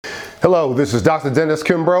Hello, this is Dr. Dennis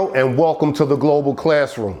Kimbrough, and welcome to the Global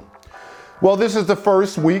Classroom. Well, this is the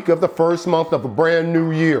first week of the first month of a brand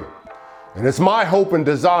new year. And it's my hope and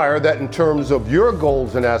desire that in terms of your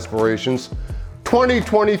goals and aspirations,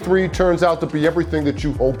 2023 turns out to be everything that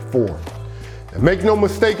you hoped for. And make no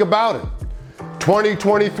mistake about it,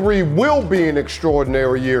 2023 will be an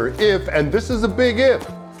extraordinary year if, and this is a big if,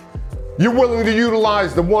 you're willing to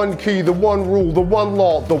utilize the one key, the one rule, the one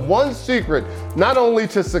law, the one secret, not only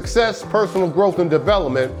to success, personal growth, and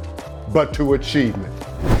development, but to achievement.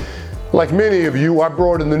 Like many of you, I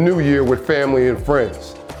brought in the new year with family and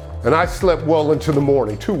friends, and I slept well into the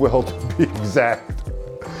morning, too well to be exact.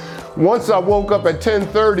 Once I woke up at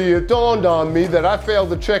 10:30, it dawned on me that I failed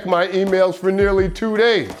to check my emails for nearly 2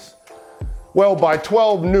 days. Well, by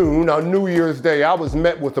 12 noon on New Year's Day, I was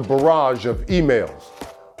met with a barrage of emails,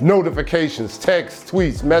 notifications, texts,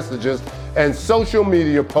 tweets, messages, and social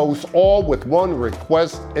media posts, all with one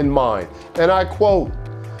request in mind. And I quote,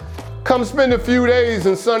 "Come spend a few days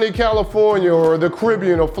in sunny California or the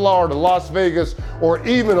Caribbean or Florida, Las Vegas, or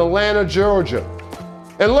even Atlanta, Georgia,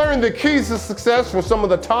 and learn the keys to success from some of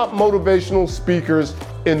the top motivational speakers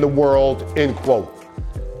in the world," end quote.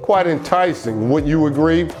 Quite enticing, wouldn't you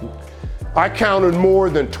agree? I counted more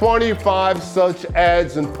than 25 such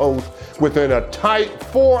ads and posts within a tight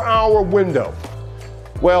 4-hour window.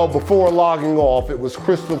 Well, before logging off, it was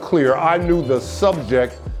crystal clear I knew the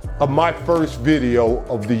subject of my first video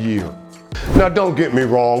of the year. Now, don't get me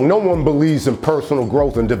wrong, no one believes in personal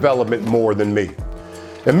growth and development more than me.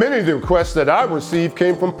 And many of the requests that I received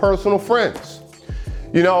came from personal friends.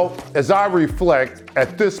 You know, as I reflect,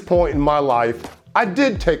 at this point in my life, I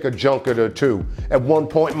did take a junket or two at one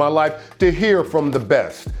point in my life to hear from the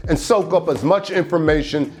best and soak up as much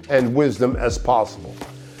information and wisdom as possible.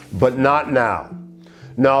 But not now.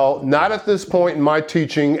 No, not at this point in my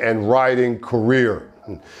teaching and writing career.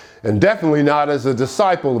 And definitely not as a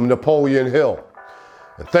disciple of Napoleon Hill.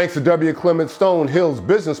 And thanks to W. Clement Stone, Hill's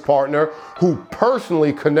business partner, who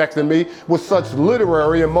personally connected me with such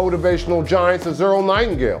literary and motivational giants as Earl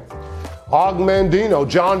Nightingale, Og Mandino,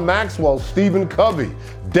 John Maxwell, Stephen Covey,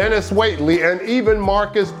 Dennis Waitley, and even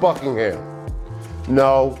Marcus Buckingham.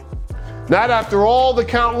 No, not after all the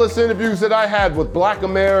countless interviews that I had with Black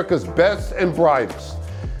America's best and brightest.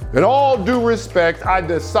 In all due respect, I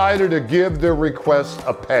decided to give their request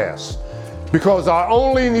a pass because I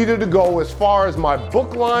only needed to go as far as my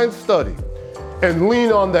book line study and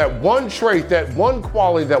lean on that one trait, that one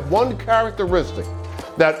quality, that one characteristic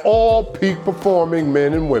that all peak performing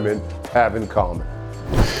men and women have in common.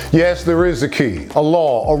 Yes, there is a key, a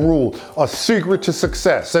law, a rule, a secret to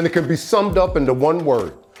success, and it can be summed up into one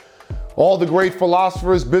word. All the great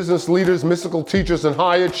philosophers, business leaders, mystical teachers, and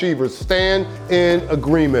high achievers stand in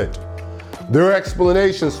agreement. Their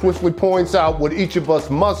explanation swiftly points out what each of us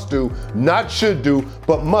must do, not should do,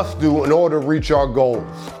 but must do in order to reach our goals.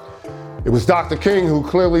 It was Dr. King who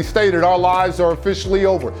clearly stated our lives are officially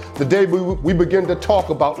over the day we begin to talk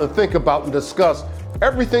about and think about and discuss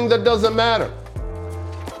everything that doesn't matter.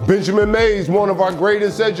 Benjamin Mays, one of our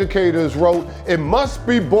greatest educators, wrote, "It must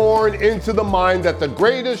be born into the mind that the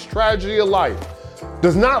greatest tragedy of life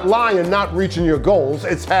does not lie in not reaching your goals,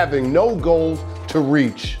 it's having no goals to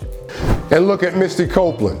reach." And look at Misty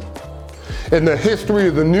Copeland. In the history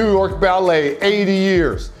of the New York Ballet, 80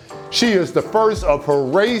 years, she is the first of her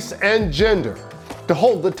race and gender to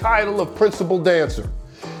hold the title of principal dancer.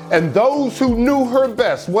 And those who knew her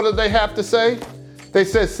best, what did they have to say? They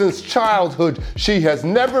said since childhood, she has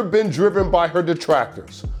never been driven by her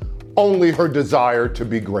detractors, only her desire to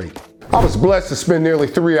be great. I was blessed to spend nearly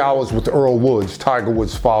 3 hours with Earl Woods, Tiger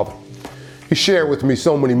Woods' father. He shared with me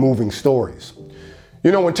so many moving stories.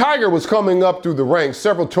 You know, when Tiger was coming up through the ranks,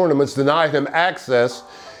 several tournaments denied him access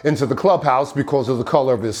into the clubhouse because of the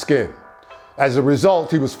color of his skin. As a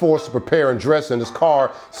result, he was forced to prepare and dress in his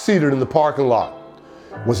car seated in the parking lot.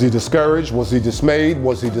 Was he discouraged? Was he dismayed?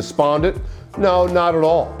 Was he despondent? No, not at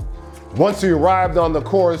all. Once he arrived on the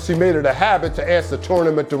course, he made it a habit to ask the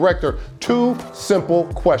tournament director 2 simple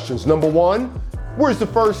questions. Number 1, where's the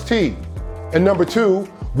first tee? And number 2,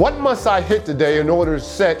 what must I hit today in order to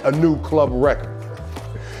set a new club record?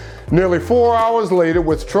 Nearly 4 hours later,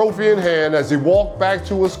 with trophy in hand, as he walked back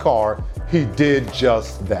to his car, he did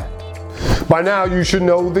just that. By now, you should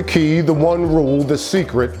know the key, the one rule, the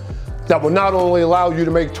secret that will not only allow you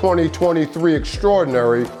to make 2023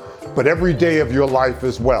 extraordinary, but every day of your life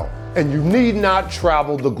as well. And you need not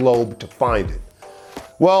travel the globe to find it.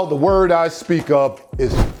 Well, the word I speak of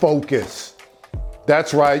is focus.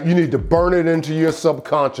 That's right, you need to burn it into your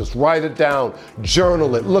subconscious, write it down,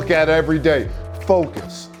 journal it, look at it every day.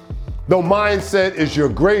 Focus. Though mindset is your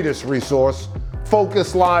greatest resource,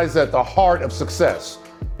 Focus lies at the heart of success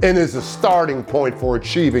and is a starting point for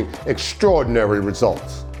achieving extraordinary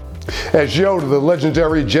results. As Yoda, the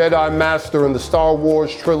legendary Jedi Master in the Star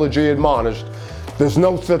Wars trilogy, admonished, there's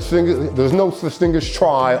no such thing as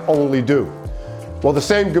try, only do. Well, the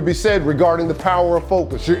same could be said regarding the power of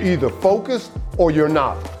focus. You're either focused or you're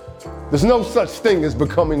not. There's no such thing as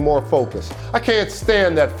becoming more focused. I can't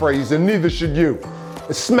stand that phrase, and neither should you.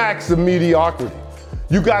 It smacks of mediocrity.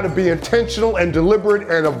 You got to be intentional and deliberate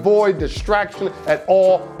and avoid distraction at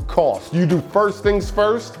all costs. You do first things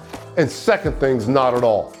first and second things not at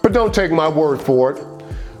all. But don't take my word for it.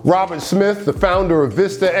 Robert Smith, the founder of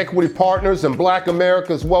Vista Equity Partners and Black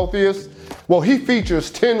America's Wealthiest, well, he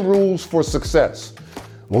features 10 rules for success.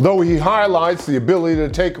 Although he highlights the ability to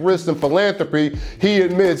take risks in philanthropy, he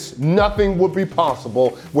admits nothing would be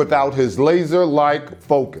possible without his laser-like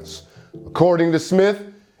focus. According to Smith,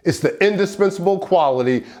 it's the indispensable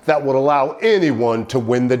quality that would allow anyone to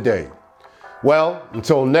win the day. Well,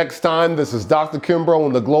 until next time, this is Dr. Kimbrough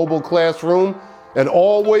in the Global Classroom. And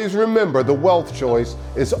always remember, the wealth choice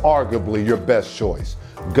is arguably your best choice.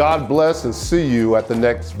 God bless and see you at the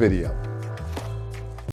next video.